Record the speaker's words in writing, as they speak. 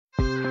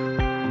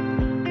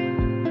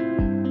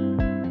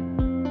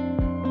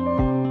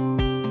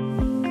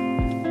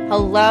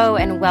Hello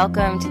and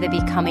welcome to the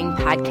Becoming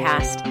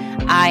Podcast.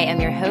 I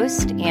am your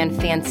host, Anne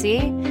Fancy,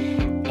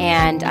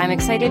 and I'm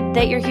excited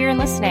that you're here and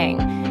listening.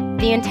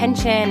 The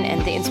intention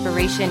and the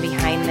inspiration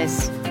behind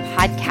this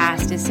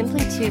podcast is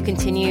simply to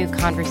continue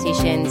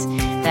conversations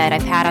that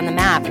I've had on the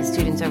map with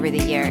students over the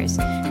years.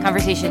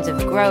 Conversations of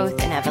growth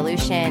and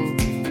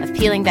evolution, of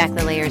peeling back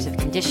the layers of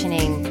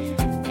conditioning,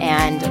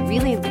 and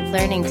really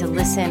learning to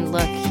listen,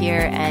 look,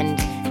 hear,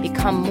 and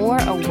become more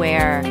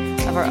aware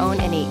of our own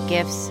innate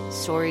gifts,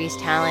 stories,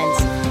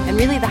 talents, and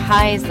really the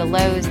highs, the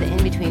lows, the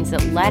in-betweens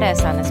that led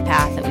us on this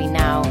path that we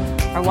now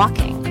are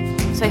walking.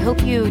 So I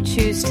hope you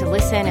choose to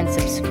listen and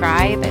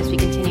subscribe as we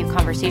continue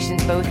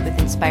conversations both with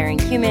inspiring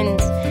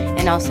humans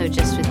and also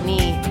just with me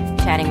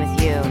chatting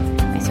with you.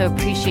 I so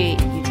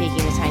appreciate you taking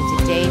the time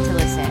today to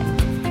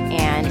listen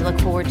and look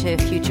forward to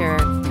future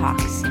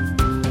talks.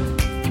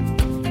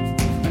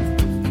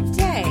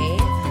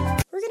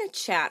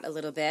 Chat a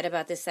little bit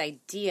about this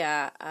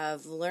idea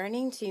of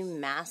learning to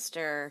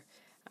master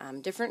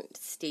different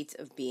states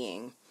of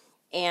being.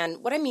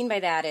 And what I mean by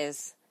that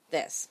is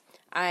this.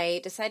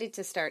 I decided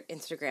to start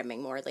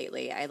Instagramming more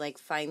lately. I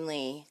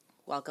finally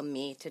welcome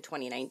me to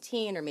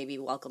 2019 or maybe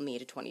welcome me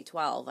to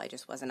 2012. I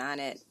just wasn't on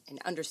it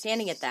and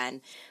understanding it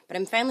then. But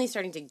I'm finally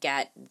starting to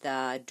get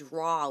the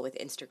draw with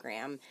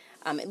Instagram,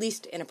 at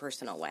least in a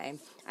personal way.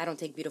 I don't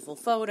take beautiful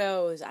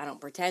photos. I don't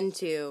pretend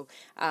to.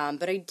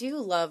 But I do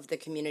love the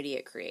community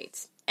it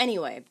creates.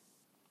 Anyway,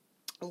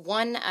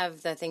 one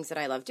of the things that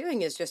I love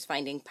doing is just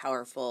finding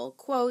powerful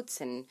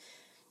quotes and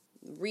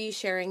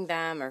resharing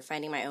them or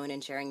finding my own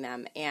and sharing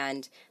them.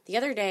 And the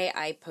other day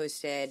I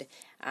posted,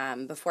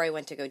 before I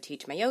went to go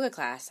teach my yoga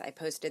class, I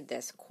posted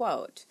this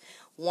quote.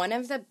 One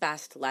of the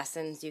best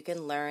lessons you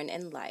can learn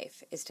in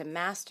life is to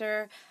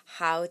master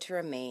how to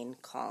remain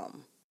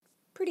calm.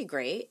 Pretty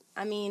great.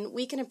 I mean,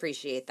 we can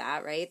appreciate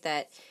that, right?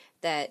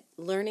 That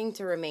learning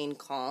to remain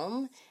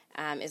calm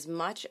is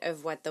much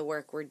of what the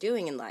work we're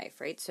doing in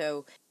life, right?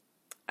 So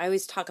I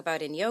always talk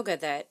about in yoga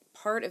that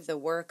part of the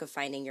work of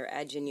finding your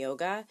edge in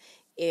yoga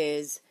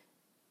is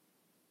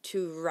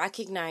to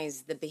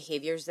recognize the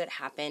behaviors that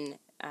happen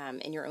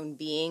in your own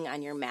being,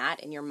 on your mat,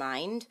 in your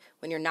mind,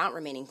 when you're not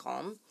remaining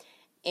calm,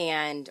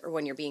 or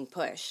when you're being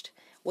pushed.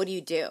 What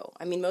do?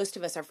 I mean, most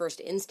of us, our first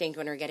instinct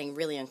when we're getting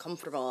really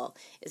uncomfortable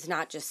is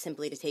not just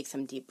simply to take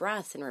some deep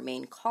breaths and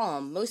remain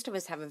calm. Most of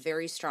us have a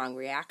very strong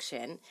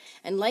reaction,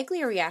 and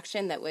likely a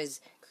reaction that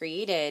was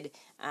created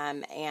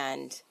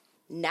and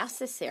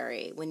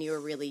necessary when you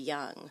were really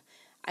young.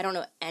 I don't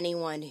know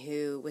anyone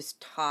who was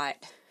taught,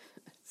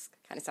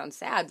 kind of sounds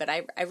sad, but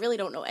I really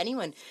don't know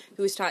anyone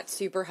who was taught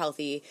super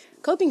healthy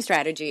coping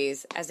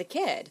strategies as a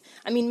kid.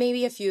 I mean,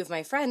 maybe a few of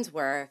my friends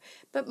were,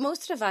 but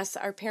most of us,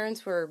 our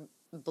parents were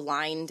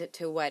blind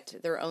to what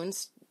their own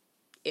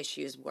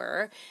issues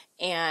were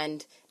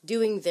and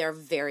doing their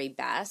very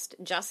best,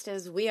 just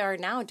as we are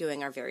now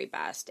doing our very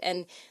best.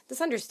 And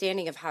this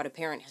understanding of how to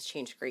parent has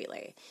changed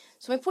greatly.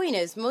 So my point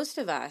is, most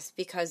of us,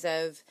 because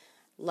of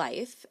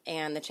life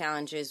and the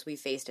challenges we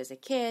faced as a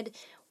kid,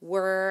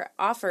 were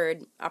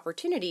offered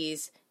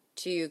opportunities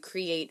to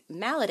create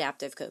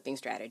maladaptive coping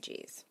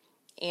strategies.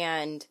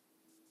 And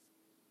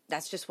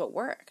that's just what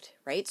worked,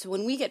 right? So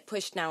when we get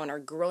pushed now in our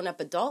grown-up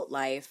adult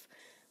life,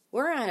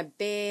 we're on a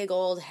big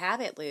old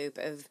habit loop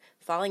of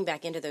falling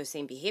back into those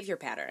same behavior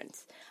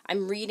patterns.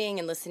 I'm reading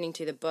and listening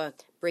to the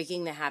book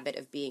Breaking the Habit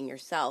of Being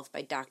Yourself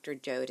by Dr.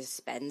 Joe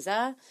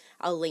Dispenza.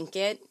 I'll link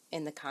it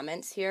in the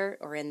comments here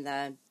or in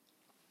the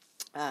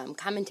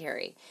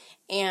commentary.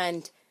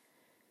 And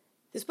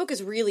this book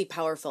is really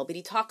powerful, but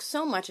he talks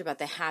so much about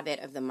the habit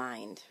of the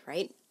mind,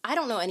 right? I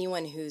don't know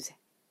anyone whose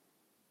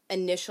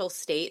initial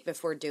state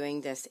before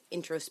doing this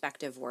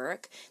introspective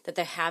work that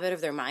the habit of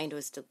their mind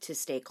was to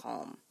stay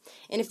calm.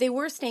 And if they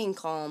were staying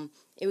calm,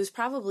 it was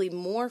probably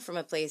more from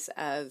a place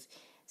of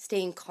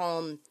staying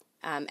calm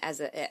as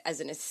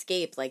an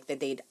escape, like that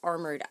they'd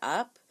armored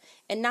up,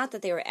 and not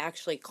that they were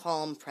actually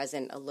calm,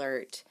 present,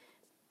 alert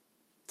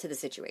to the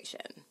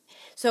situation.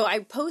 So I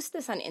post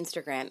this on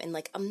Instagram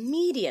and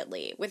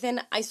immediately,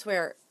 within, I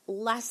swear,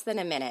 less than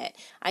a minute,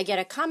 I get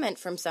a comment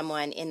from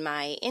someone in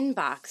my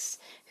inbox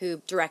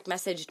who direct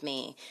messaged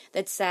me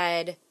that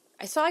said,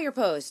 I saw your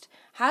post.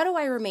 How do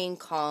I remain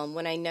calm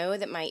when I know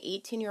that my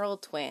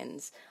 18-year-old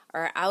twins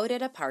are out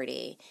at a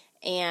party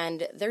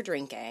and they're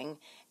drinking,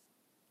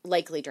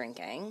 likely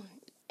drinking,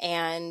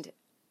 and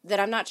that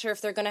I'm not sure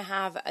if they're going to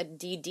have a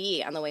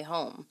DD on the way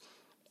home?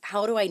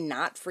 How do I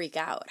not freak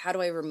out? How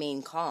do I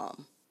remain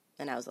calm?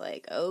 And I was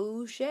like,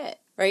 oh shit,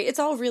 right? It's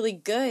all really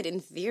good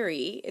in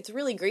theory. It's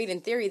really great in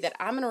theory that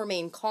I'm going to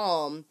remain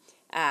calm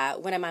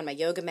when I'm on my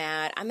yoga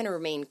mat. I'm going to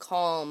remain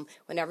calm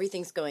when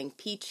everything's going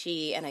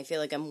peachy and I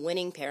feel like I'm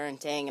winning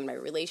parenting and my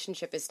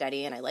relationship is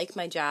steady and I like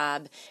my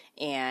job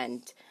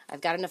and I've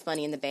got enough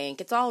money in the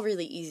bank. It's all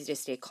really easy to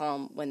stay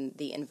calm when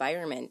the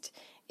environment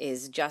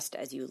is just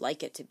as you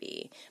like it to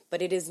be.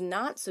 But it is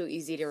not so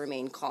easy to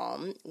remain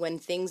calm when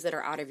things that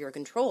are out of your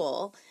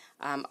control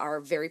are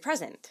very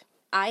present.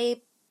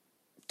 I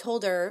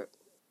told her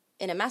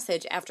in a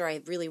message after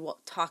I really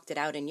talked it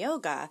out in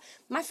yoga,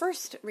 my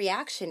first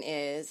reaction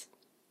is,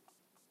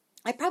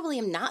 I probably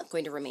am not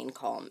going to remain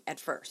calm at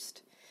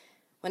first.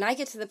 When I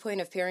get to the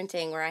point of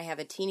parenting where I have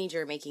a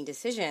teenager making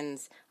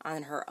decisions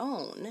on her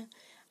own,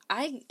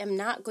 I am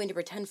not going to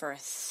pretend for a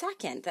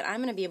second that I'm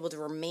going to be able to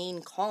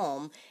remain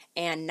calm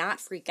and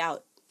not freak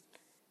out.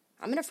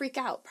 I'm going to freak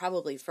out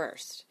probably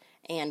first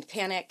and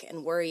panic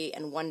and worry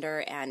and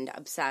wonder and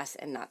obsess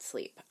and not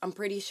sleep. I'm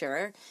pretty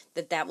sure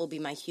that that will be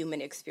my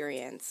human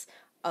experience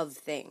of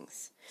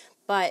things.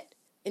 But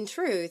in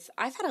truth,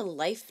 I've had a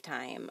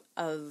lifetime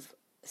of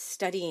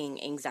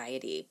studying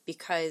anxiety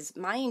because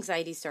my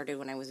anxiety started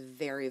when I was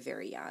very,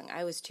 very young.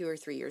 I was 2 or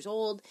 3 years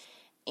old.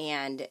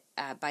 And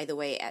by the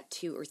way, at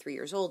 2 or 3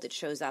 years old, it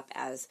shows up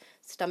as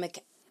stomach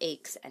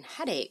aches and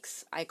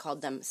headaches. I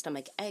called them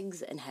stomach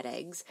eggs and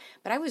headaches.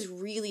 But I was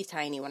really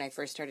tiny when I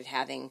first started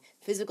having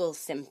physical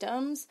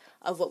symptoms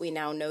of what we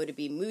now know to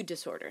be mood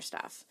disorder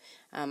stuff.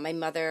 My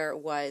mother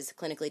was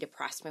clinically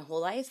depressed my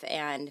whole life,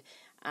 and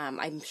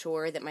I'm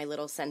sure that my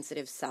little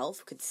sensitive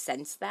self could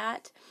sense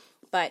that.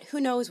 But who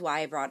knows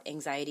why I brought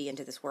anxiety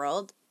into this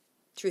world?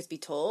 Truth be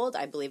told,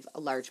 I believe a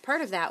large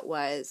part of that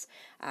was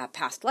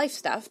past life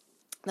stuff.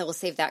 That we'll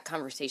save that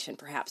conversation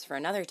perhaps for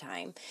another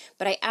time.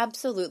 But I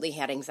absolutely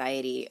had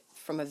anxiety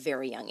from a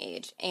very young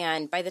age.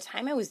 And by the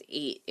time I was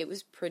 8, it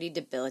was pretty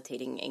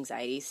debilitating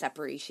anxiety,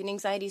 separation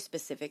anxiety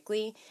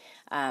specifically.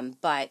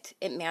 But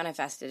it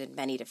manifested in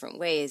many different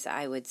ways.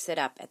 I would sit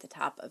up at the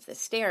top of the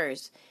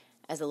stairs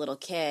as a little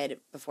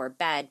kid before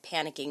bed,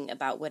 panicking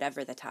about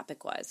whatever the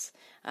topic was.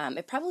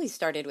 It probably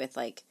started with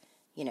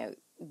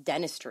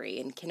dentistry.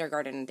 In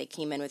kindergarten, they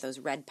came in with those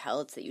red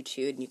pellets that you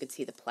chewed and you could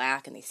see the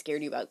plaque, and they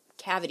scared you about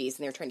cavities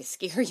and they were trying to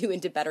scare you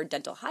into better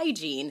dental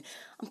hygiene.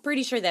 I'm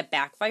pretty sure that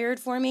backfired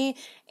for me,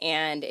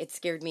 and it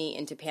scared me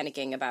into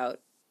panicking about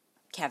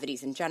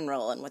cavities in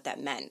general and what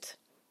that meant.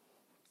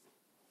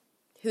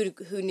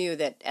 Who knew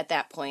that at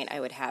that point I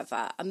would have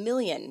a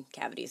million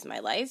cavities in my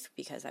life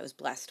because I was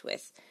blessed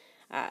with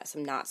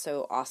some not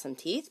so awesome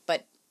teeth,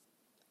 but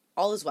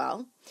all is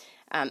well.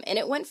 And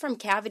it went from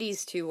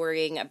cavities to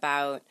worrying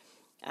about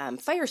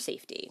fire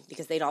safety,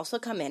 because they'd also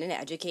come in and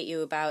educate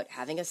you about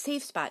having a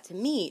safe spot to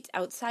meet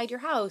outside your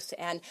house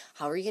and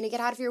how are you going to get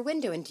out of your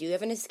window and do you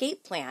have an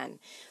escape plan,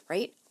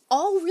 right?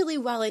 All really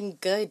well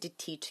and good to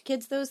teach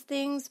kids those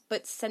things,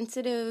 but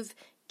sensitive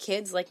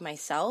kids like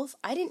myself,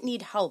 I didn't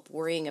need help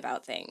worrying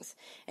about things.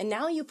 And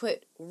now you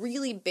put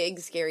really big,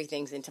 scary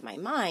things into my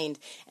mind,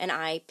 and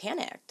I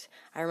panicked.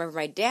 I remember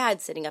my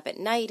dad sitting up at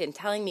night and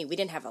telling me we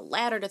didn't have a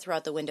ladder to throw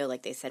out the window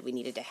like they said we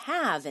needed to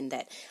have, and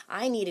that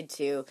I needed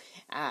to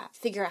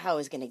figure out how I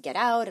was going to get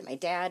out. And my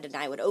dad and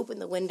I would open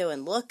the window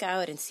and look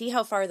out and see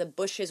how far the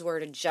bushes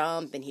were to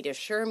jump, and he'd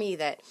assure me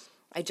that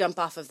I jump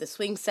off of the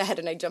swing set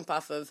and I jump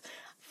off of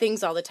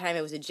things all the time.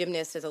 I was a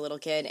gymnast as a little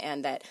kid,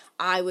 and that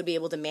I would be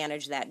able to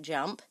manage that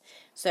jump.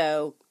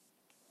 So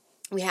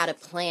we had a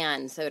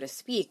plan, so to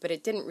speak, but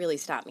it didn't really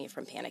stop me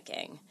from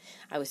panicking.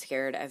 I was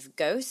scared of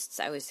ghosts.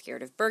 I was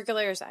scared of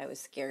burglars. I was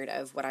scared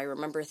of what I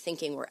remember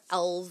thinking were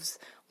elves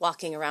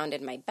walking around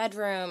in my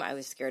bedroom. I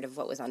was scared of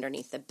what was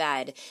underneath the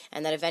bed.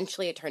 And then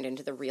eventually it turned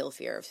into the real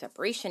fear of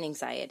separation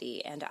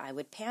anxiety, and I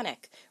would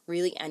panic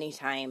really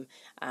anytime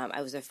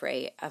I was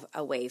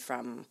away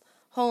from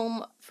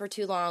home for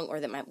too long, or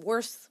that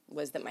worst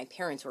was that my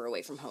parents were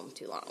away from home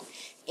too long.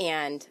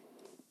 And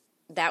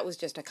that was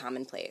just a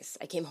commonplace.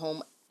 I came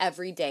home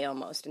every day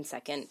almost in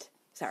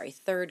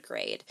third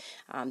grade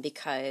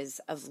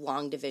because of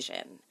long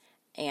division.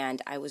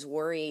 And I was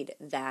worried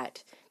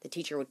that the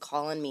teacher would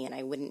call on me and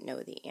I wouldn't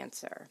know the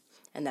answer.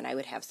 And then I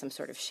would have some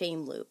sort of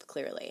shame loop,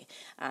 clearly,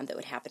 that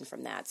would happen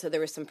from that. So there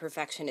was some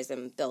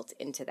perfectionism built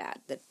into that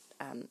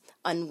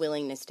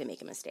unwillingness to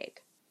make a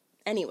mistake.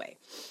 Anyway,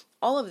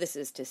 all of this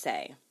is to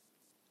say,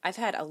 I've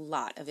had a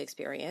lot of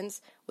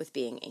experience with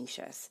being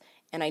anxious,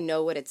 and I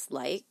know what it's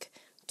like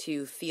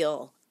to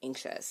feel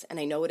anxious, and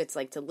I know what it's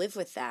like to live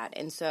with that.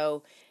 And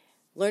so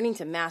learning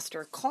to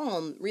master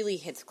calm really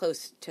hits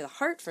close to the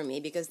heart for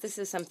me, because this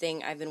is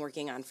something I've been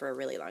working on for a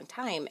really long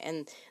time,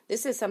 and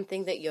this is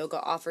something that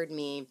yoga offered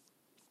me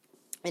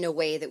in a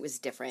way that was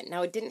different.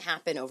 Now, it didn't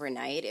happen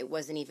overnight. It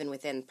wasn't even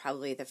within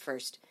probably the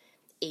first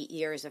 8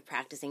 years of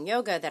practicing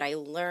yoga that I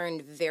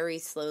learned very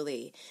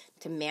slowly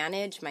to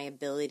manage my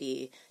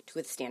ability to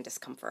withstand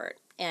discomfort.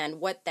 And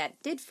what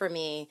that did for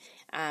me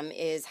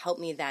is help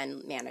me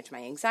then manage my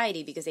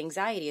anxiety, because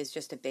anxiety is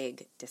just a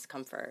big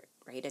discomfort,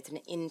 right? It's an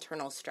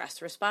internal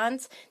stress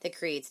response that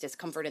creates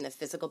discomfort in the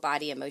physical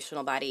body,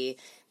 emotional body.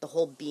 The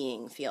whole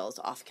being feels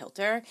off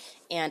kilter.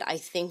 And I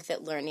think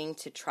that learning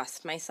to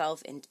trust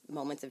myself in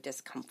moments of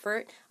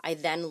discomfort, I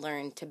then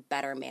learned to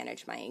better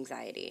manage my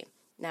anxiety.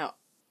 Now,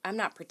 I'm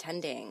not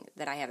pretending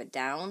that I have it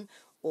down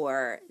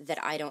or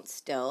that I don't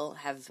still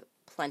have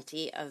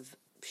plenty of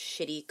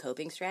shitty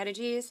coping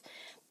strategies,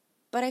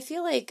 but I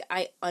feel like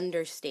I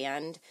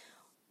understand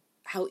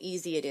how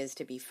easy it is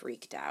to be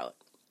freaked out,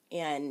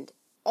 and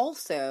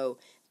also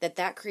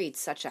that creates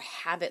such a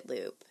habit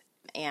loop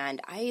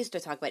And I used to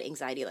talk about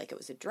anxiety like it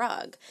was a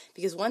drug,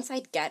 because once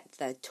I'd get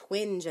the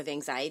twinge of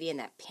anxiety and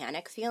that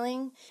panic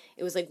feeling,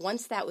 it was like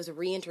once that was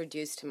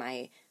reintroduced to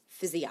my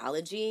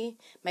physiology,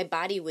 my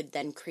body would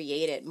then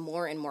create it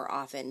more and more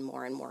often,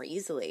 more and more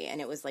easily.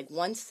 And it was like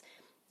once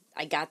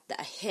I got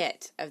the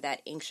hit of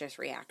that anxious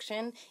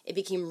reaction, it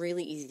became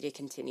really easy to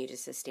continue to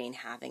sustain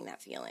having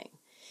that feeling.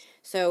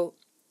 So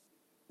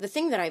the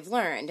thing that I've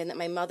learned, and that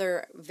my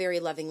mother very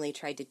lovingly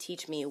tried to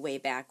teach me way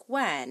back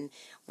when,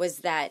 was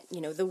that,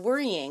 the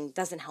worrying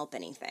doesn't help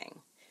anything,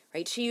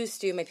 right? She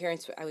used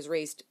to, I was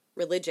raised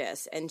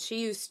religious, and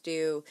she used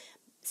to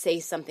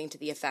say something to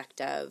the effect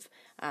of,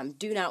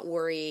 do not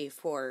worry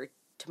for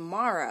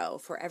tomorrow,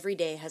 for every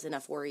day has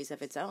enough worries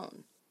of its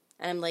own.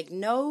 And I'm like,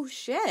 no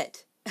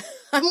shit.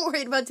 I'm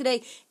worried about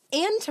today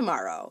and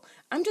tomorrow.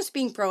 I'm just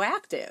being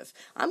proactive.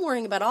 I'm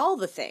worrying about all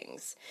the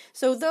things.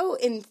 So though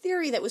in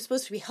theory that was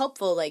supposed to be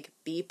helpful, like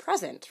be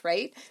present,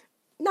 right?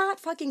 Not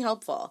fucking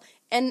helpful.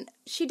 And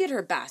she did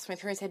her best. My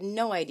parents had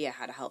no idea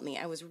how to help me.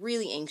 I was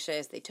really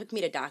anxious. They took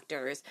me to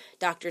doctors.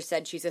 Doctors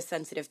said she's a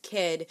sensitive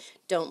kid.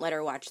 Don't let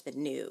her watch the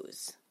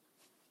news.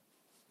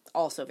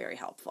 Also very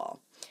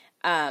helpful.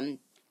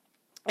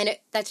 And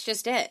that's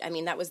just it. I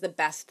mean, that was the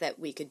best that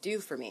we could do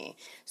for me.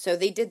 So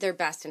they did their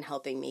best in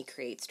helping me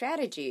create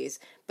strategies,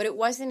 but it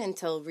wasn't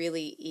until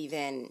really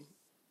even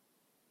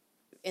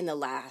in the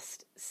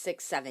last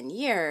 6-7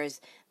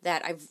 years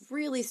that I've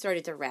really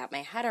started to wrap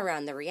my head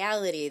around the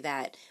reality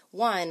that,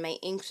 one, my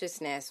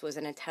anxiousness was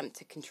an attempt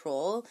to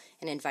control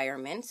an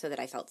environment so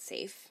that I felt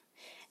safe.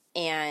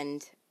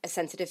 And as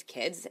sensitive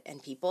kids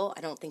and people,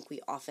 I don't think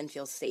we often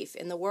feel safe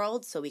in the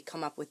world, so we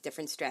come up with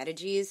different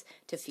strategies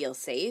to feel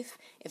safe.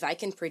 If I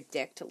can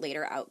predict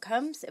later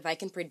outcomes, if I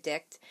can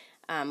predict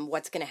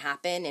what's going to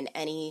happen in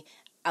any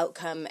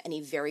outcome,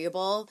 any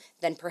variable,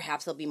 then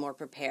perhaps I'll be more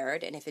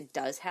prepared, and if it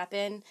does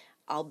happen,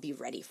 I'll be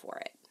ready for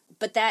it.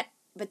 But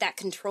that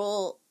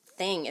control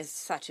thing is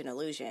such an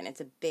illusion.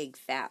 It's a big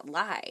fat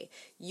lie.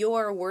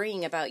 You're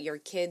worrying about your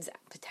kids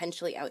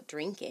potentially out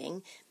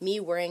drinking, me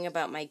worrying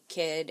about my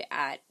kid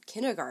at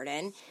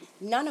kindergarten.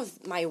 None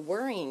of my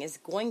worrying is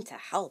going to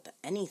help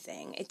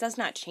anything. It does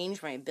not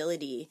change my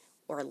ability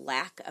or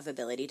lack of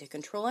ability to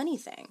control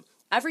anything.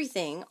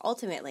 Everything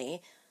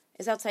ultimately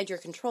is outside your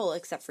control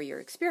except for your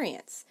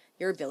experience,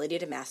 your ability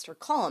to master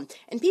calm.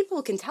 And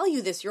people can tell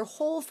you this your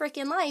whole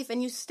freaking life,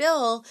 and you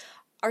still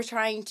are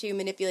trying to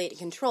manipulate and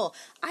control.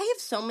 I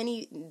have so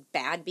many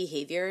bad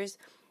behaviors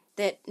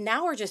that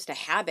now are just a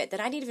habit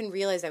that I didn't even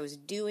realize I was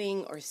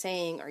doing or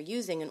saying or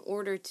using in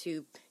order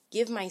to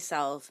give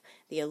myself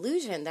the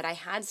illusion that I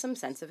had some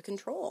sense of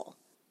control.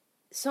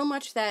 So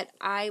much that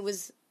I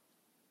was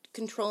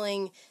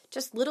controlling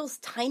just little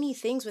tiny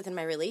things within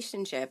my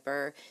relationship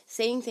or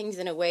saying things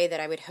in a way that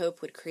I would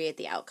hope would create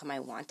the outcome I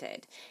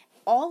wanted.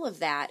 All of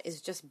that is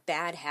just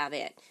bad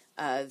habit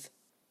of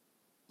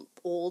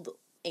old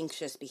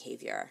anxious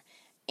behavior.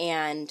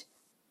 And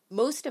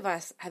most of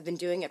us have been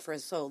doing it for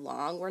so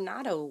long, we're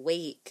not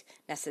awake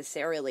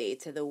necessarily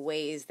to the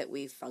ways that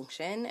we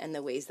function and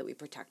the ways that we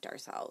protect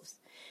ourselves.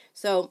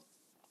 So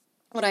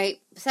what I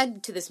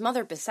said to this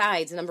mother,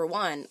 besides, number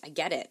one, I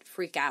get it,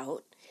 freak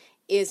out,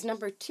 is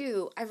number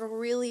two, I've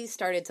really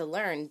started to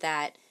learn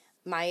that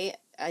my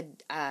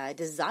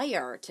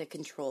desire to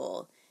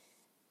control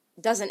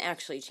doesn't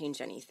actually change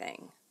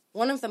anything.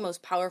 One of the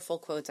most powerful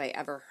quotes I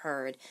ever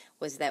heard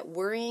was that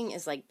worrying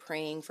is like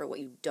praying for what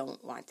you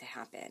don't want to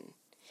happen.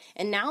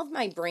 And now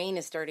my brain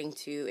is starting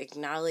to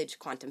acknowledge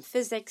quantum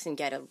physics and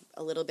get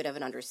a little bit of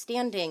an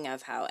understanding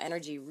of how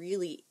energy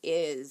really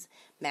is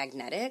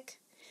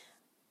magnetic.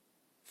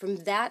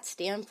 From that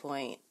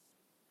standpoint,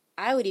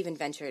 I would even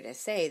venture to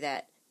say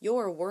that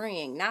your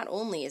worrying, not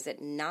only is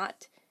it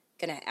not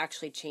going to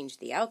actually change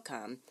the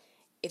outcome,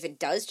 if it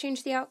does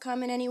change the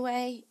outcome in any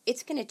way,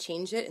 it's going to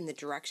change it in the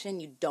direction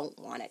you don't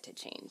want it to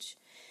change.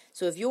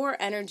 So if your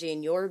energy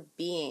and your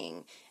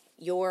being,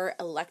 your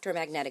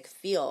electromagnetic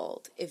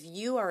field, if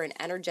you are an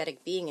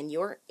energetic being and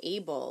you're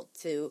able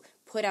to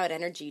put out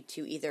energy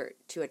to either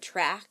to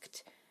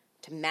attract,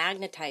 to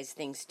magnetize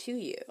things to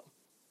you,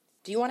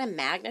 do you want to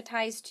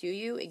magnetize to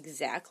you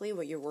exactly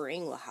what you're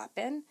worrying will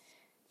happen?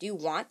 Do you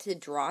want to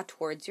draw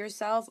towards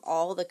yourself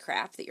all the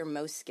crap that you're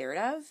most scared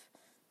of?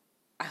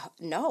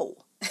 No.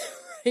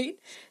 Right?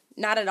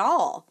 Not at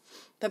all.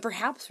 But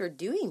perhaps we're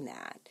doing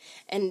that.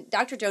 And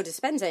Dr. Joe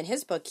Dispenza, in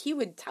his book, he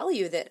would tell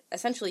you that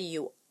essentially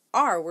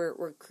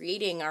we're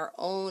creating our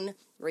own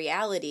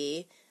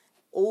reality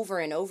over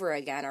and over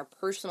again, our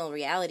personal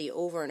reality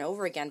over and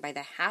over again by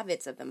the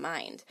habits of the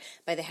mind,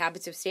 by the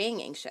habits of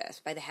staying anxious,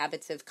 by the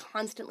habits of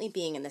constantly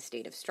being in the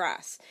state of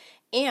stress,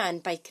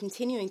 and by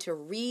continuing to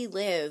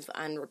relive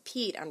on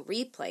repeat, on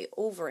replay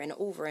over and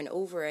over and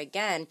over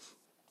again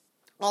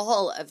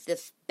all of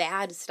this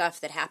bad stuff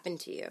that happened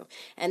to you.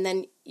 And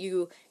then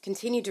you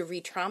continue to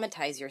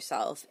re-traumatize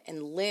yourself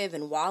and live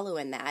and wallow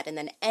in that. And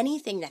then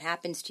anything that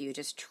happens to you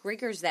just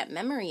triggers that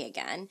memory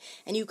again.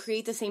 And you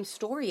create the same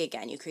story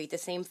again. You create the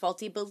same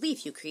faulty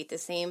belief. You create the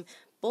same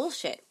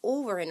bullshit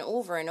over and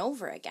over and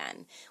over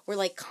again. We're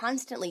like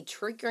constantly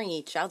triggering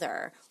each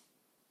other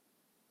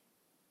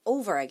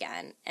over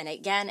again and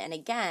again and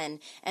again,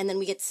 and then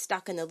we get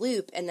stuck in the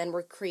loop, and then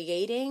we're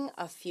creating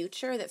a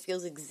future that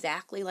feels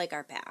exactly like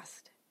our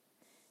past.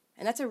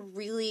 And that's a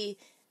really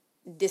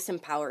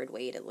disempowered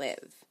way to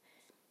live.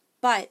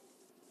 But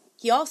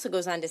he also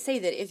goes on to say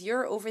that if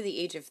you're over the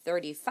age of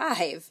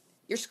 35,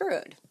 you're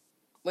screwed.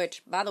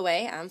 Which, by the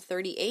way, I'm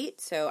 38,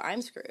 so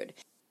I'm screwed.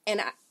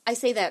 And I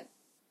say that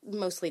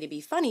mostly to be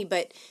funny,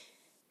 but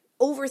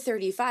over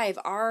 35,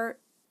 our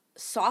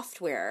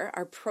software,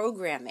 our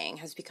programming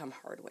has become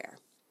hardware.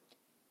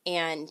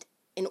 And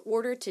in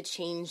order to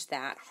change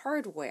that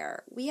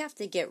hardware, we have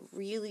to get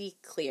really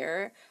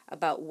clear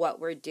about what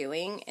we're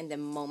doing in the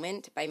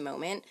moment by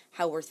moment,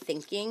 how we're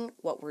thinking,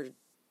 what we're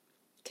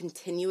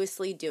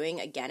continuously doing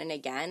again and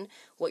again,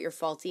 what your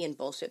faulty and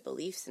bullshit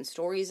beliefs and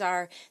stories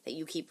are that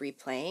you keep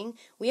replaying.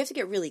 We have to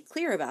get really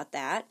clear about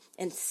that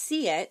and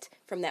see it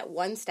from that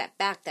one step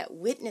back, that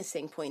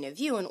witnessing point of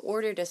view, in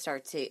order to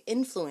start to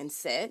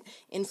influence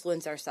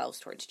ourselves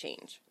towards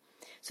change.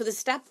 So the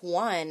step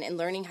one in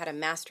learning how to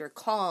master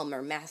calm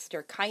or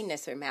master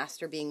kindness or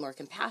master being more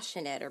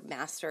compassionate or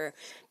master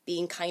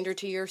being kinder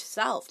to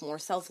yourself, more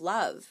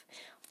self-love,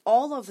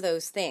 all of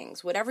those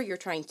things, whatever you're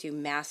trying to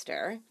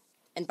master.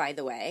 And by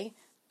the way,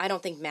 I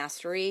don't think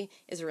mastery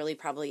is really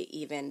probably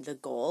even the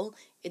goal.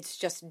 It's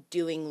just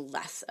doing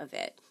less of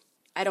it.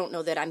 I don't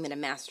know that I'm going to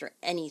master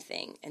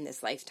anything in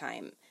this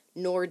lifetime,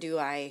 nor do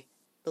I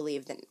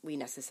believe that we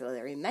necessarily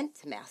are meant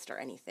to master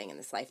anything in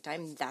this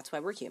lifetime. That's why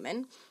we're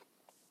human.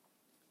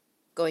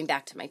 Going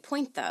back to my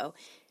point, though,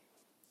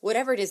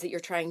 whatever it is that you're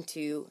trying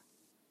to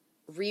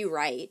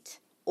rewrite,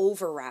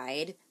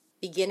 override,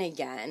 begin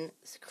again,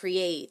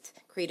 create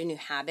a new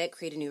habit,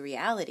 create a new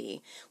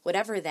reality,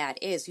 whatever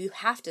that is, you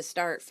have to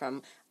start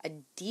from a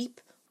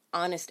deep,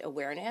 honest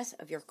awareness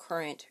of your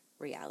current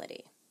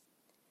reality.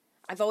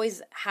 I've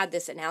always had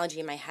this analogy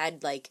in my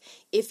head, like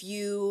if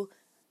you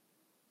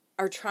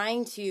are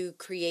trying to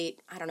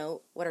create, I don't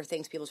know, what are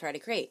things people try to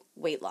create?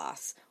 Weight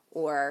loss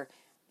or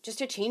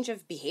just a change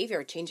of behavior,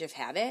 a change of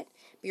habit,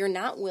 but you're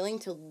not willing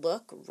to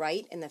look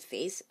right in the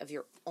face of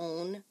your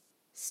own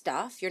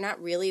stuff. You're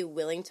not really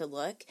willing to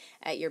look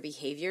at your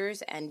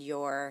behaviors and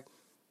your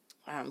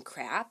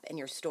crap and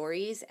your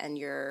stories and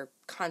your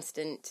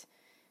constant,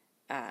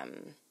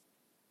 the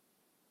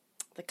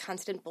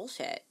constant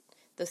bullshit.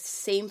 The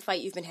same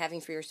fight you've been having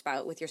for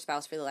with your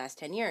spouse for the last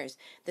 10 years.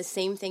 The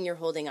same thing you're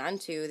holding on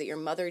to that your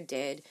mother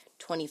did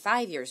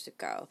 25 years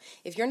ago.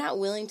 If you're not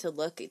willing to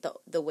look at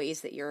the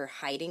ways that you're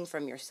hiding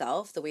from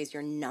yourself, the ways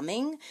you're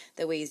numbing,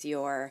 the ways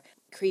you're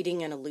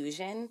creating an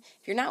illusion,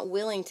 if you're not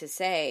willing to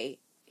say,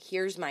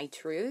 here's my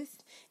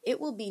truth, it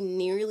will be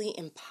nearly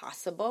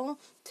impossible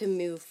to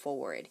move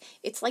forward.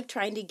 It's like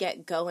trying to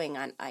get going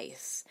on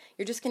ice.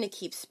 You're just going to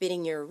keep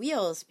spinning your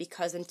wheels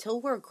because until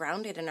we're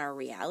grounded in our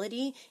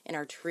reality, in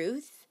our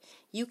truth,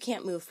 you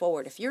can't move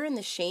forward. If you're in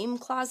the shame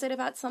closet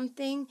about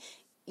something,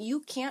 you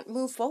can't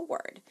move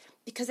forward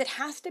because it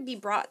has to be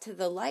brought to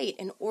the light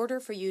in order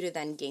for you to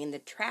then gain the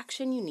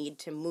traction you need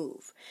to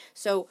move.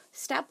 So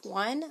step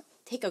one,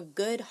 take a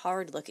good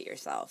hard look at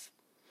yourself.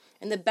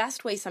 And the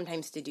best way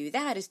sometimes to do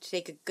that is to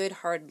take a good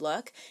hard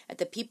look at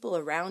the people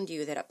around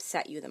you that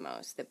upset you the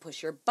most, that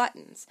push your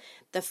buttons,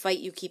 the fight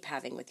you keep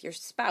having with your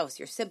spouse,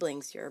 your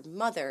siblings, your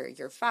mother,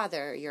 your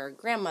father, your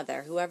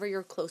grandmother, whoever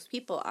your close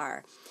people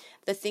are,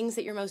 the things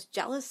that you're most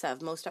jealous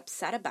of, most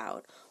upset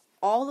about.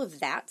 All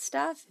of that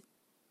stuff,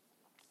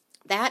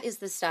 that is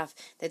the stuff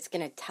that's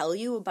going to tell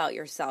you about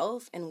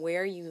yourself and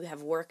where you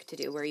have work to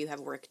do, where you have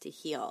work to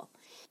heal.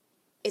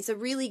 It's a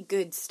really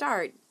good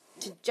start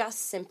to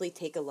just simply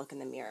take a look in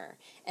the mirror.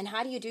 And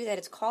how do you do that?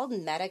 It's called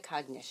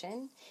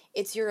metacognition.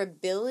 It's your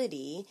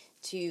ability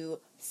to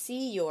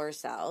see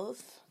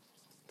yourself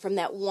from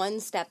that one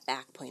step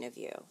back point of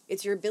view.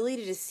 It's your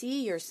ability to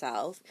see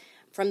yourself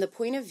from the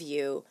point of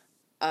view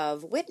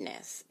of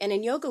witness. And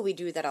in yoga, we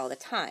do that all the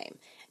time.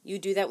 You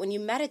do that when you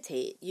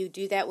meditate. You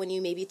do that when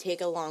you maybe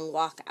take a long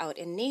walk out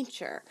in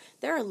nature.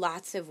 There are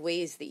lots of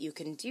ways that you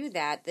can do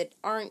that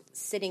aren't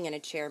sitting in a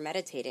chair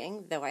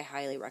meditating, though I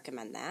highly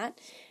recommend that.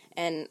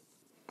 And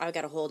I've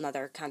got a whole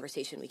nother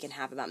conversation we can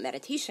have about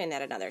meditation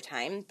at another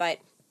time. But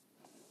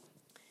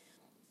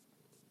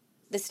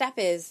the step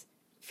is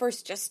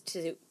first just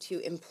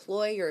to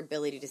employ your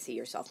ability to see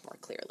yourself more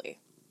clearly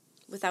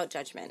without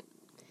judgment.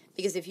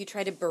 Because if you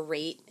try to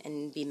berate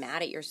and be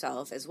mad at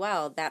yourself as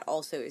well, that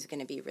also is going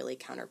to be really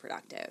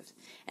counterproductive.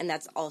 And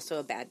that's also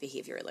a bad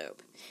behavior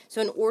loop.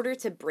 So in order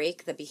to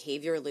break the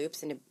behavior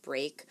loops and to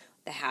break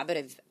the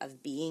habit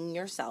of being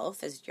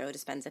yourself, as Joe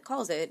Dispenza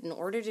calls it, in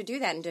order to do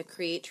that and to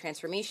create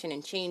transformation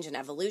and change and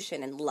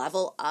evolution and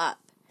level up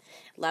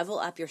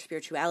your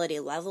spirituality,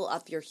 level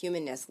up your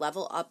humanness,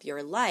 level up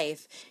your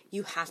life,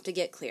 you have to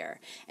get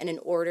clear. And in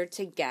order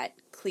to get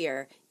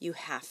clear, you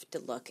have to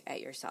look at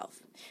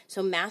yourself.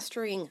 So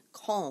mastering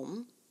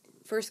calm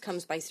first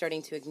comes by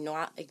starting to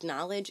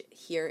acknowledge,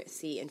 hear,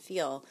 see, and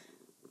feel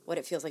what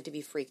it feels like to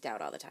be freaked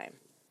out all the time.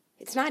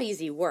 It's not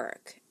easy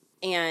work.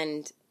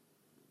 And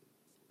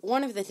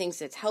one of the things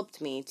that's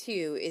helped me,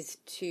 too, is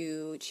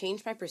to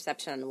change my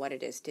perception on what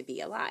it is to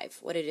be alive,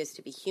 what it is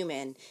to be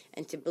human,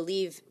 and to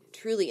believe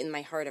truly in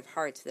my heart of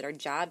hearts that our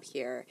job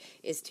here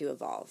is to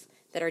evolve,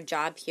 that our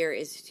job here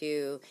is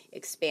to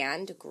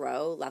expand,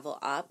 grow, level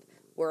up,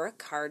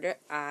 work harder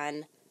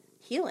on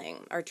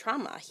healing our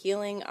trauma,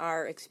 healing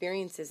our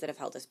experiences that have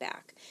held us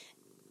back,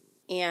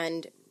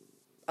 and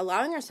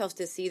allowing ourselves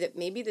to see that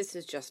maybe this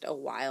is just a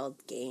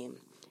wild game.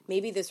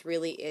 Maybe this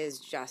really is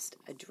just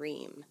a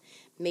dream.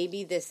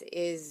 Maybe this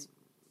is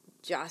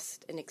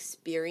just an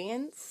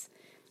experience,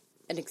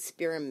 an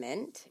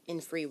experiment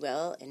in free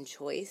will and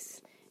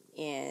choice,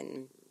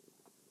 in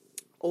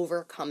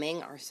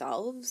overcoming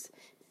ourselves,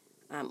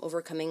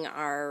 overcoming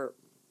our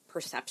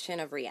perception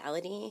of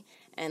reality,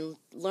 and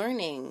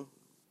learning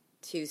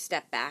to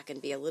step back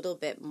and be a little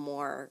bit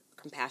more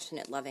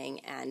compassionate, loving,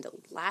 and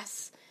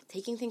less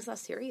taking things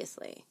less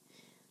seriously,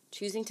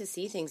 choosing to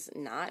see things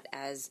not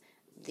as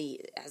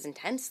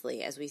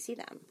intensely as we see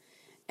them.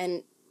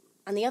 And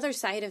on the other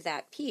side of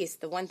that piece,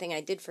 the one thing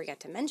I did forget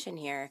to mention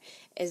here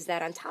is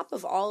that on top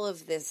of all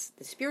of this,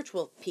 the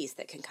spiritual piece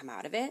that can come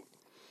out of it,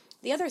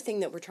 the other thing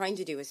that we're trying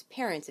to do as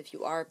parents, if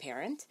you are a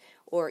parent,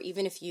 or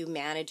even if you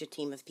manage a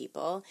team of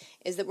people,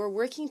 is that we're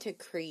working to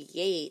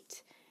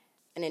create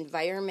an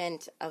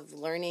environment of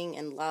learning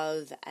and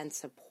love and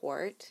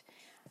support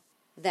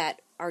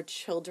that our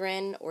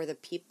children or the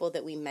people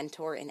that we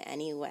mentor in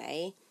any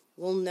way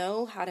will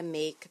know how to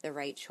make the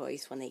right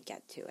choice when they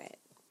get to it.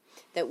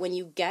 That when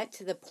you get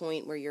to the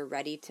point where you're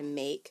ready to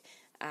make,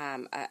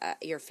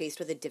 you're faced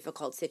with a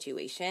difficult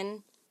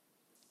situation,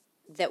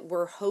 that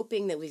we're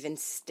hoping that we've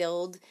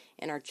instilled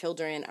in our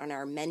children, on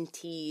our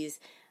mentees,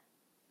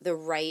 the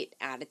right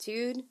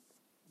attitude,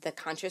 the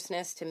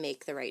consciousness to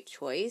make the right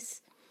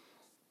choice.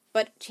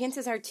 But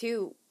chances are,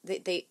 too,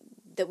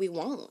 that we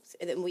won't,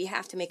 that we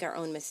have to make our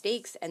own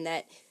mistakes, and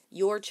that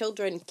your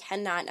children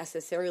cannot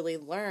necessarily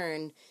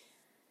learn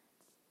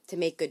to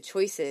make good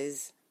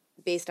choices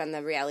based on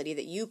the reality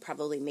that you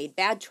probably made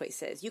bad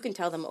choices. You can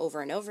tell them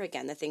over and over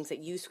again the things that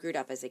you screwed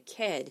up as a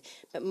kid,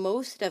 but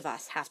most of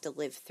us have to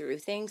live through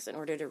things in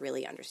order to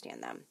really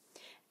understand them.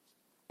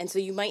 And so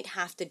you might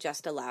have to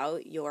just allow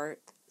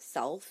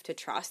yourself to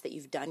trust that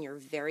you've done your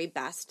very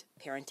best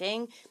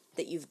parenting,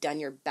 that you've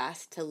done your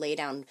best to lay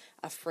down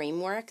a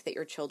framework that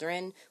your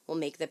children will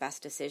make the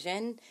best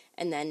decision.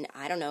 And then,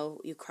 I don't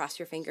know, you cross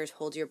your fingers,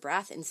 hold your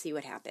breath, and see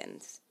what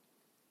happens.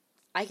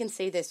 I can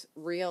say this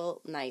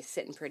real nice,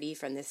 sitting pretty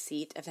from this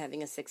seat of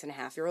having a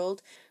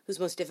 6.5-year-old whose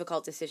most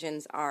difficult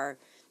decisions are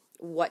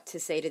what to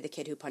say to the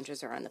kid who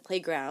punches her on the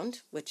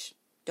playground, which,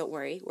 don't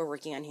worry, we're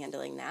working on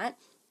handling that.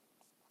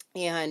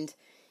 And,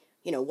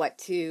 what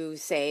to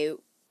say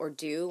or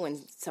do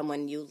when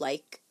someone you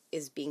like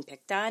is being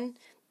picked on.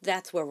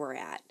 That's where we're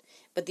at.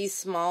 But these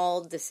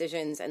small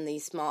decisions and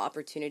these small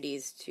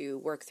opportunities to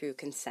work through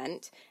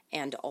consent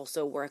and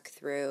also work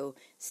through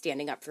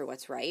standing up for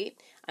what's right,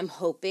 I'm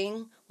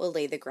hoping will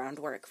lay the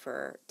groundwork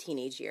for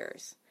teenage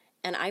years.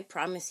 And I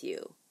promise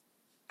you,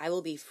 I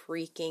will be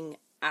freaking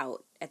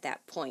out at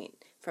that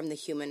point from the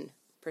human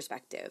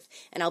perspective.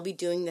 And I'll be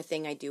doing the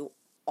thing I do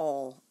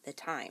all the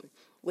time,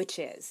 which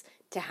is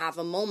to have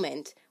a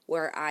moment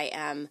where I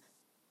am,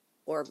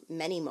 or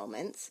many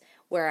moments,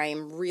 where I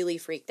am really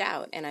freaked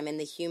out and I'm in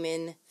the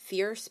human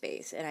fear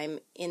space and I'm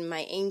in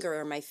my anger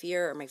or my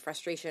fear or my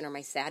frustration or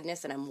my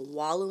sadness and I'm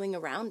wallowing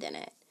around in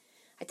it.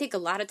 I take a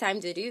lot of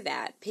time to do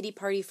that. Pity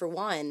party for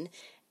one,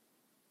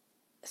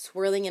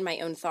 swirling in my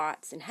own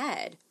thoughts and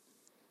head.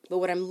 But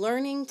what I'm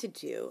learning to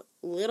do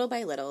little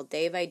by little,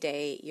 day by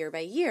day, year by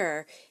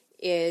year,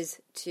 is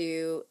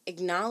to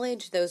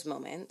acknowledge those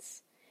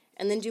moments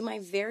and then do my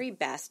very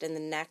best in the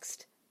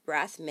next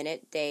breath,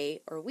 minute,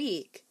 day, or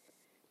week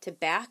to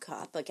back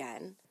up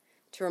again,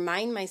 to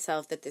remind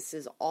myself that this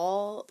is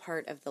all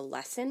part of the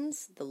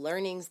lessons, the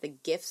learnings, the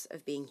gifts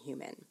of being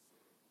human.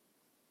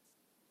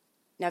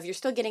 Now, if you're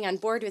still getting on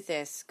board with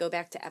this, go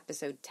back to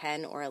episode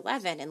 10 or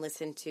 11 and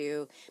listen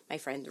to my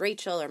friend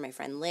Rachel or my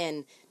friend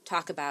Lynn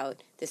talk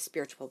about this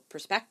spiritual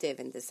perspective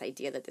and this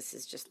idea that this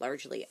is just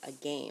largely a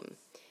game.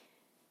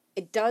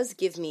 It does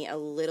give me a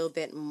little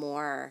bit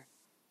more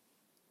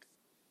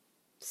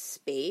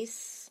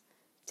space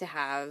to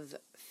have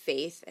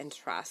faith and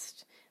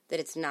trust that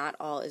it's not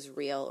all as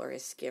real or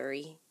as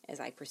scary as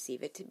I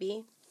perceive it to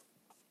be.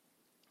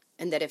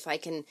 And that if I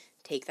can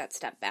take that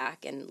step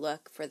back and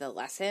look for the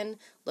lesson,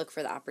 look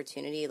for the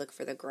opportunity, look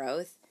for the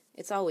growth,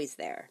 it's always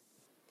there.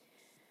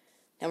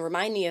 Now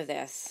remind me of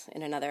this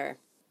in another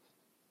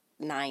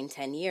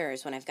 9-10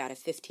 years when I've got a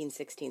 15,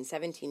 16,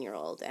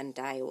 17-year-old and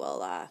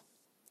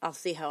I'll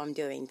see how I'm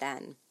doing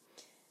then.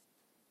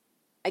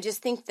 I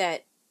just think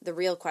that the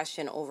real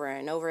question over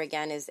and over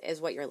again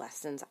is what your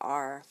lessons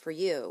are for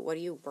you. What are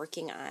you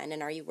working on,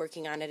 and are you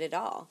working on it at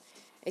all?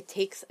 It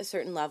takes a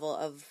certain level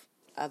of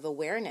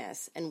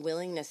awareness and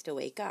willingness to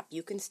wake up.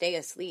 You can stay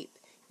asleep.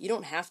 You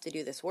don't have to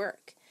do this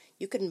work.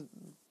 You can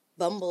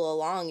bumble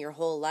along your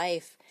whole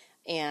life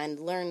and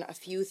learn a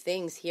few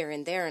things here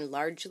and there and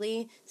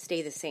largely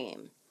stay the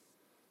same.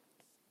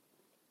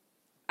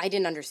 I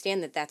didn't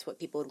understand that that's what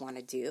people would want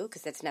to do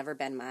because that's never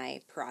been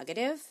my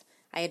prerogative.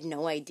 I had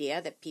no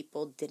idea that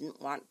people didn't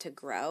want to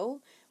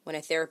grow. When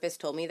a therapist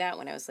told me that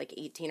when I was like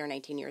 18 or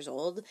 19 years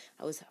old,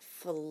 I was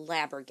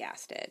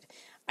flabbergasted.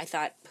 I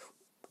thought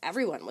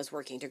everyone was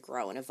working to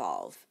grow and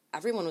evolve.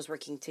 Everyone was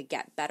working to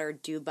get better,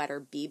 do better,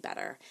 be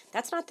better.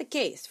 That's not the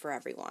case for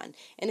everyone.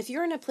 And if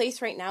you're in a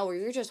place right now where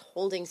you're just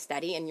holding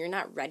steady and you're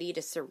not ready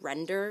to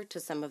surrender to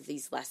some of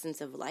these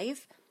lessons of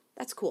life,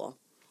 that's cool.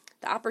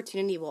 The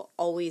opportunity will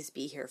always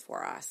be here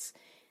for us.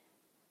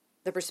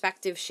 The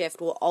perspective shift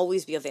will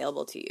always be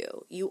available to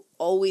you. You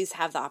always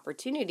have the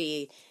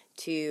opportunity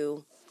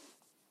to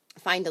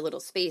find a little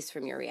space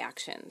from your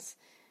reactions.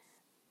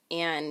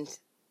 And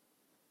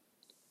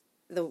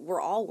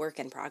we're all work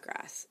in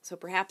progress. So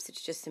perhaps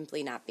it's just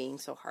simply not being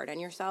so hard on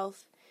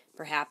yourself.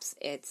 Perhaps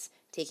it's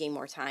taking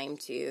more time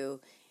to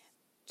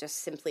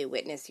just simply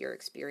witness your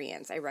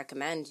experience. I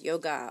recommend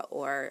yoga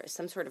or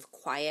some sort of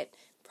quiet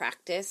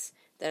practice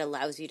that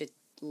allows you to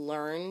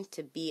learn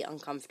to be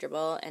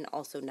uncomfortable and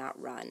also not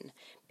run,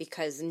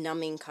 because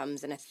numbing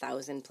comes in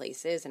 1,000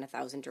 places, in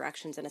 1,000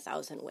 directions, in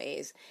 1,000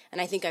 ways. And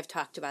I think I've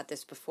talked about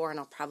this before, and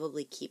I'll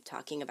probably keep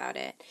talking about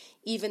it.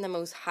 Even the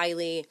most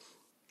highly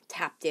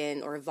tapped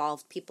in or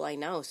evolved people I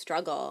know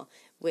struggle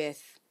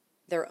with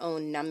their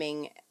own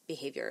numbing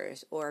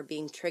behaviors or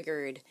being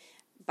triggered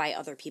by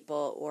other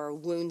people or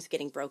wounds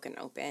getting broken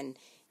open.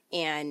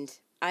 And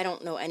I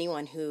don't know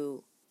anyone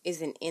who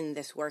isn't in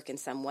this work in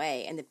some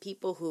way. And the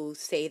people who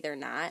say they're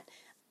not,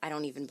 I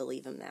don't even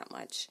believe them that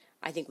much.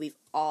 I think we've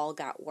all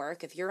got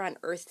work. If you're on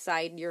Earth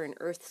side, you're in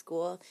Earth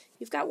school,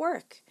 you've got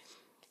work.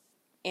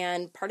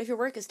 And part of your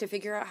work is to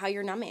figure out how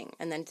you're numbing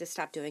and then to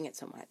stop doing it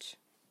so much.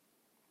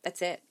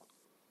 That's it.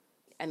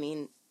 I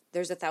mean,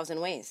 there's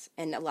 1,000 ways,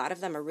 and a lot of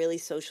them are really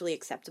socially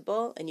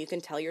acceptable, and you can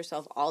tell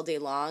yourself all day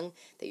long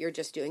that you're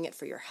just doing it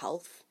for your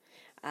health,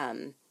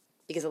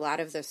 because a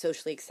lot of the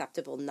socially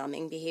acceptable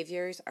numbing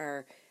behaviors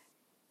are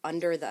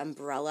under the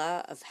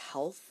umbrella of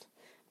health,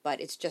 but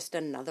it's just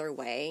another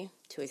way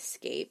to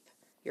escape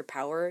your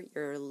power,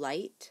 your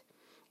light.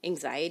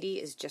 Anxiety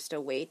is just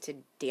a way to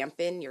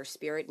dampen your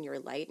spirit and your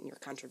light and your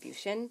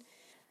contribution.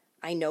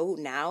 I know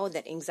now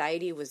that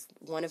anxiety was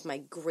one of my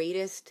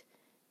greatest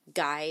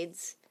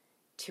guides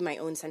to my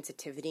own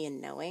sensitivity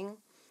and knowing.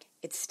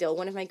 It's still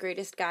one of my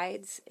greatest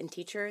guides and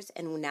teachers.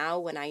 And now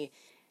when I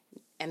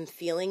am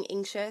feeling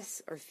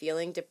anxious or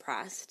feeling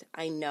depressed,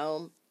 I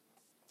know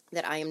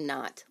that I am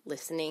not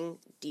listening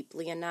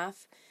deeply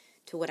enough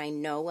to what I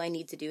know I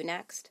need to do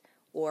next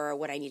or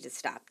what I need to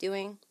stop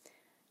doing.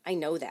 I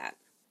know that.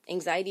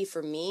 Anxiety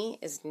for me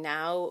is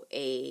now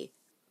a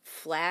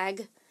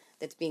flag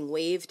that's being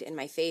waved in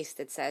my face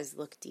that says,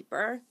 look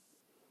deeper,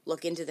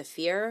 look into the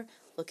fear,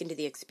 look into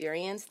the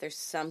experience. There's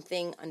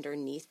something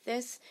underneath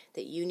this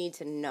that you need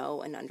to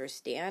know and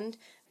understand,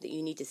 that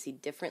you need to see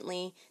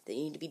differently, that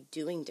you need to be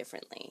doing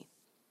differently.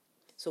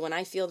 So when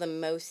I feel the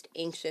most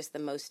anxious, the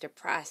most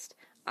depressed,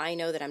 I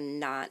know that I'm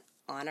not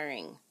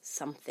honoring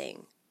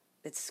something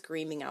that's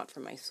screaming out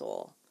from my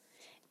soul.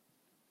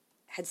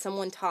 Had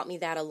someone taught me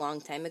that a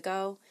long time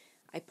ago,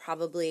 I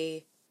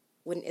probably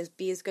wouldn't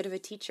be as good of a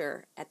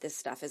teacher at this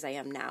stuff as I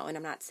am now. And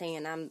I'm not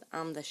saying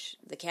I'm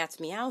the cat's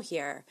meow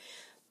here,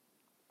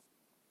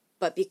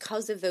 but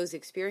because of those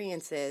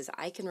experiences,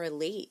 I can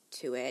relate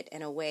to it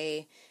in a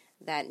way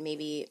that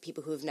maybe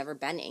people who have never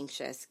been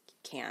anxious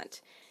can't.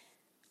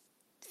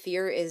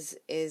 Fear is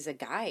a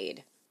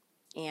guide,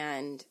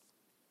 and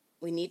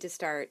we need to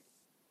start,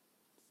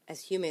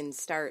 as humans,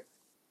 start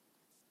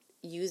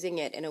using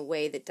it in a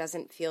way that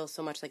doesn't feel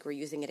so much like we're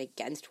using it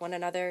against one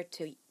another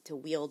to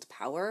wield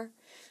power,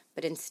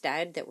 but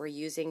instead that we're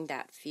using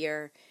that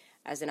fear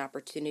as an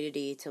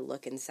opportunity to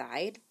look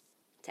inside,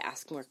 to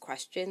ask more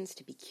questions,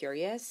 to be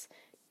curious,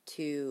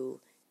 to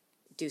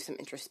do some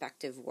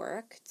introspective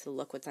work, to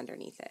look what's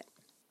underneath it.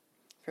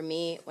 For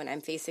me, when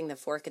I'm facing the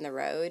fork in the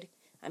road,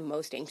 I'm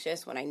most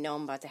anxious when I know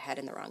I'm about to head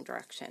in the wrong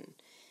direction.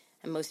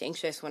 I'm most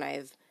anxious when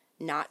I've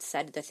not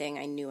said the thing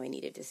I knew I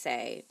needed to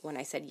say, when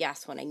I said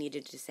yes when I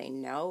needed to say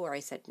no, or I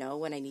said no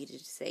when I needed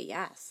to say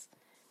yes.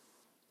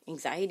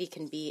 Anxiety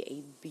can be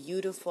a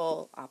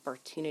beautiful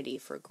opportunity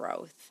for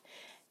growth.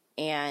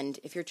 And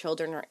if your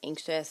children are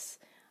anxious,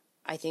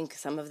 I think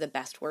some of the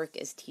best work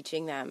is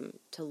teaching them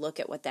to look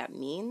at what that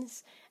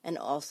means, and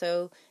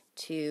also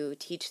to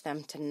teach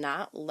them to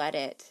not let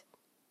it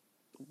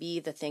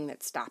be the thing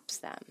that stops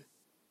them.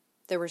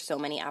 There were so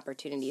many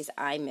opportunities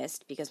I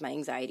missed because my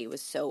anxiety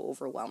was so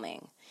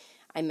overwhelming.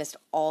 I missed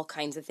all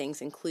kinds of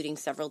things, including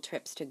several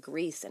trips to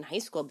Greece in high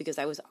school because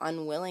I was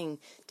unwilling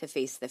to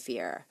face the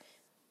fear.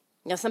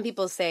 Now, some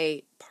people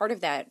say part of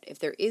that, if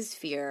there is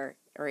fear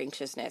or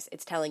anxiousness,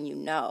 it's telling you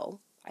no.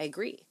 I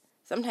agree.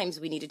 Sometimes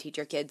we need to teach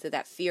our kids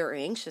that fear or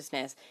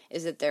anxiousness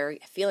is that they're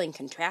feeling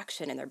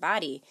contraction in their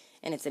body,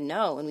 and it's a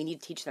no, and we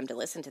need to teach them to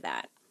listen to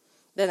that.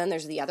 But then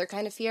there's the other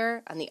kind of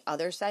fear on the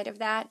other side of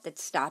that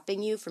that's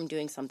stopping you from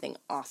doing something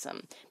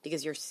awesome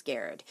because you're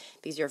scared,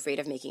 because you're afraid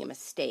of making a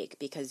mistake,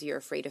 because you're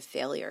afraid of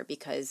failure,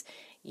 because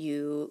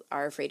you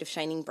are afraid of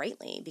shining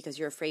brightly, because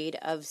you're afraid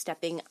of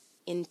stepping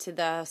into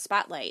the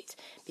spotlight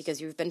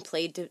because you've been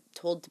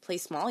told to play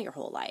small your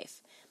whole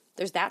life.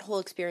 There's that whole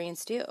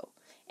experience too.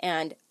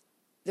 And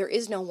there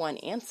is no one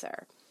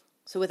answer.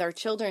 So with our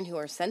children who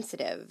are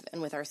sensitive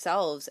and with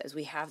ourselves as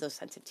we have those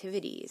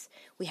sensitivities,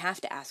 we have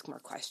to ask more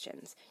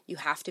questions. You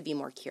have to be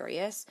more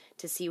curious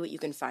to see what you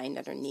can find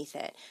underneath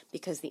it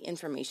because the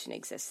information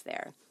exists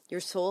there.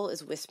 Your soul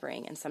is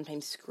whispering and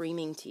sometimes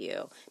screaming to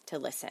you to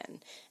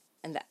listen.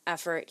 And the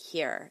effort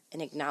here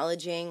in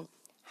acknowledging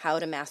how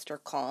to master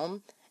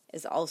calm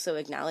is also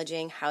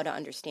acknowledging how to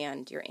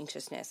understand your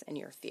anxiousness and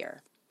your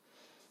fear.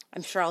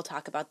 I'm sure I'll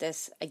talk about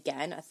this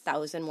again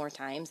 1,000 more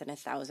times in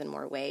 1,000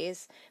 more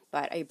ways,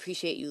 but I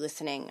appreciate you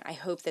listening. I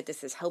hope that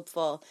this is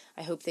helpful.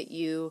 I hope that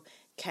you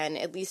can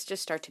at least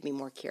just start to be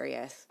more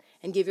curious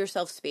and give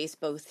yourself space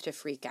both to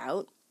freak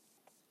out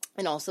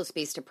and also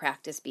space to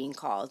practice being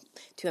called,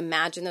 to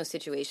imagine those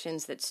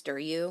situations that stir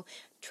you,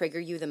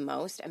 trigger you the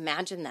most.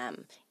 Imagine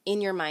them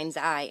in your mind's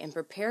eye and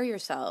prepare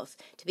yourself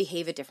to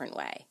behave a different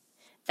way.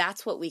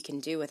 That's what we can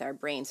do with our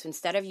brain. So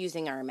instead of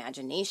using our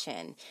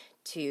imagination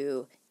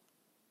to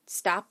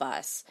stop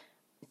us,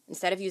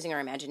 instead of using our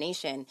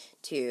imagination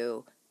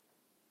to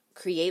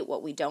create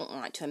what we don't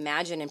want, to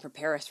imagine and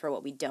prepare us for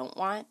what we don't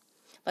want,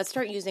 let's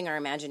start using our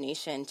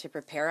imagination to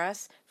prepare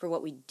us for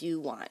what we do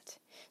want.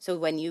 So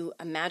when you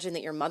imagine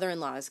that your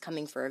mother-in-law is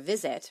coming for a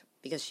visit,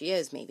 because she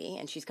is maybe,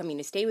 and she's coming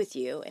to stay with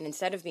you, and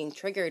instead of being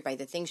triggered by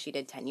the things she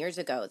did 10 years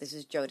ago, this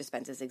is Joe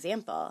Dispenza's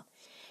example,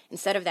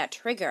 instead of that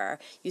trigger,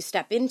 you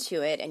step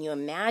into it and you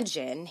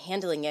imagine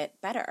handling it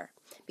better.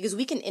 Because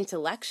we can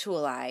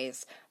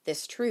intellectualize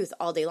this truth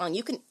all day long.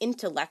 You can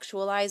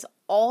intellectualize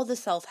all the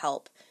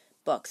self-help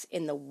books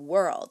in the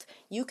world.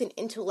 You can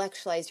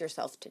intellectualize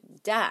yourself to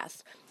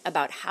death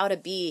about how to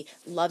be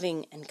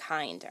loving and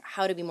kind,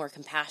 how to be more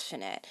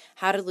compassionate,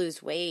 how to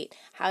lose weight,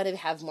 how to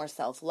have more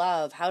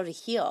self-love, how to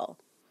heal.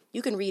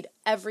 You can read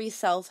every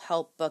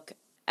self-help book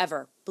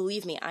ever.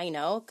 Believe me, I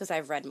know, because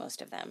I've read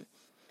most of them.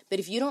 But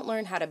if you don't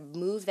learn how to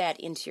move that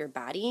into your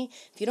body,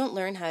 if you don't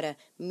learn how to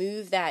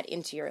move that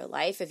into your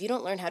life, if you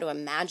don't learn how to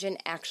imagine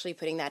actually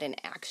putting that in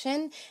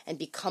action and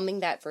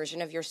becoming that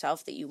version of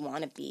yourself that you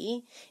want to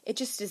be, it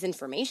just is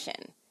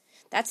information.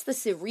 That's the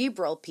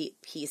cerebral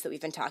piece that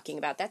we've been talking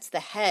about. That's the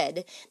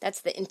head.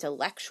 That's the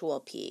intellectual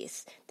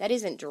piece. That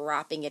isn't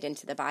dropping it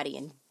into the body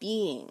and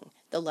being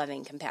the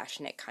loving,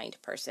 compassionate, kind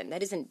person.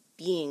 That isn't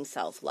being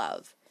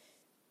self-love.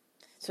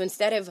 So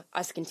instead of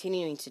us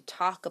continuing to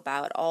talk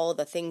about all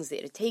the things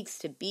that it takes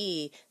to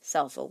be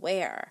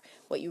self-aware,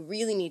 what you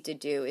really need to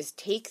do is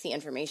take the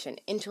information,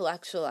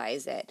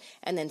 intellectualize it,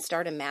 and then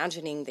start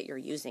imagining that you're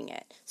using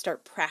it.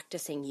 Start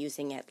practicing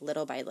using it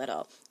little by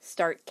little.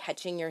 Start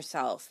catching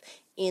yourself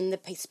in the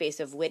space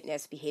of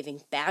witness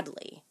behaving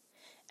badly,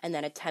 and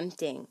then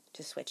attempting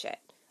to switch it.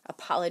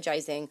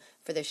 Apologizing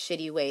for the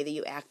shitty way that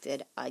you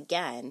acted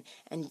again,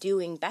 and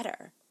doing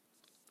better.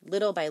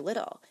 Little by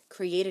little,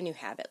 create a new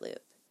habit loop.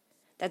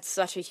 That's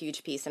such a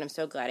huge piece, and I'm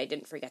so glad I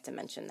didn't forget to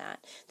mention that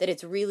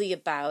it's really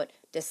about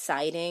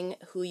deciding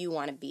who you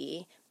want to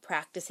be,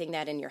 practicing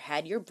that in your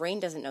head. Your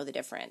brain doesn't know the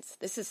difference.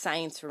 This is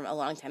science from a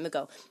long time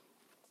ago.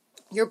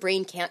 Your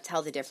brain can't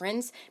tell the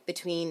difference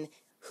between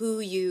who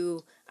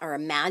you are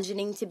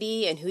imagining to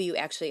be and who you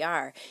actually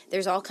are.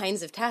 There's all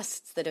kinds of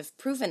tests that have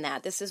proven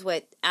that. This is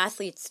what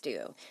athletes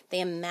do.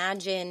 They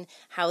imagine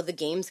how the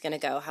game's going to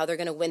go, how they're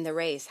going to win the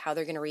race, how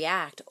they're going to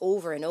react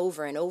over and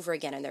over and over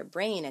again in their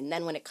brain. And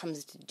then when it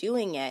comes to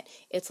doing it,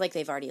 it's like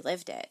they've already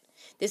lived it.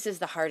 This is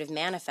the heart of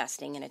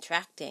manifesting and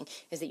attracting,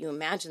 is that you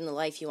imagine the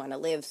life you want to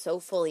live so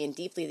fully and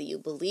deeply that you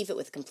believe it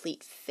with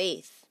complete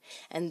faith.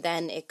 And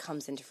then it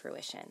comes into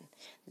fruition.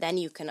 Then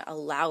you can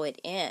allow it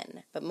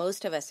in. But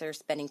most of us are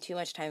spending too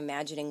much time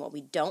imagining what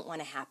we don't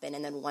want to happen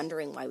and then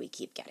wondering why we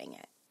keep getting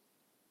it.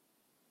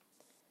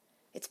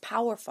 It's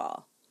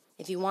powerful.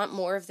 If you want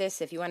more of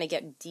this, if you want to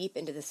get deep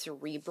into the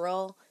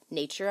cerebral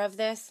nature of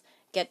this,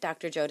 get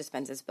Dr. Joe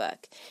Dispenza's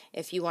book.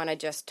 If you want to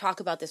just talk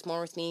about this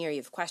more with me, or you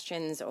have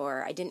questions,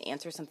 or I didn't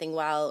answer something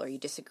well, or you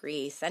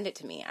disagree, send it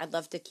to me. I'd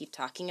love to keep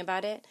talking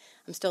about it.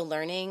 I'm still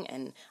learning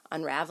and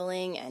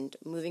unraveling and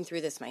moving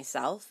through this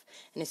myself.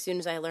 And as soon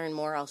as I learn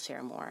more, I'll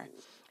share more.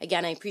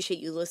 Again, I appreciate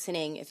you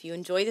listening. If you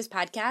enjoy this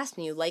podcast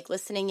and you like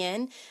listening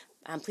in,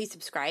 please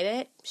subscribe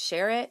it,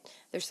 share it.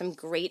 There's some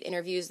great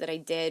interviews that I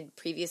did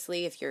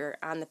previously if you're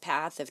on the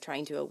path of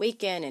trying to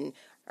awaken and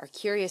are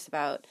curious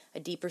about a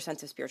deeper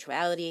sense of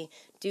spirituality.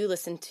 Do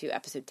listen to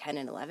episode 10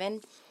 and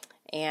 11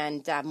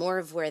 and more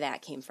of where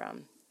that came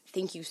from.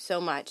 Thank you so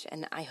much,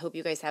 and I hope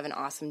you guys have an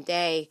awesome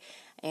day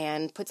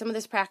and put some of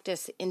this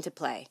practice into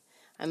play.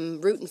 I'm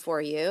rooting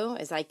for you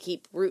as I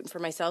keep rooting for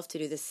myself to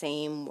do the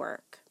same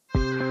work.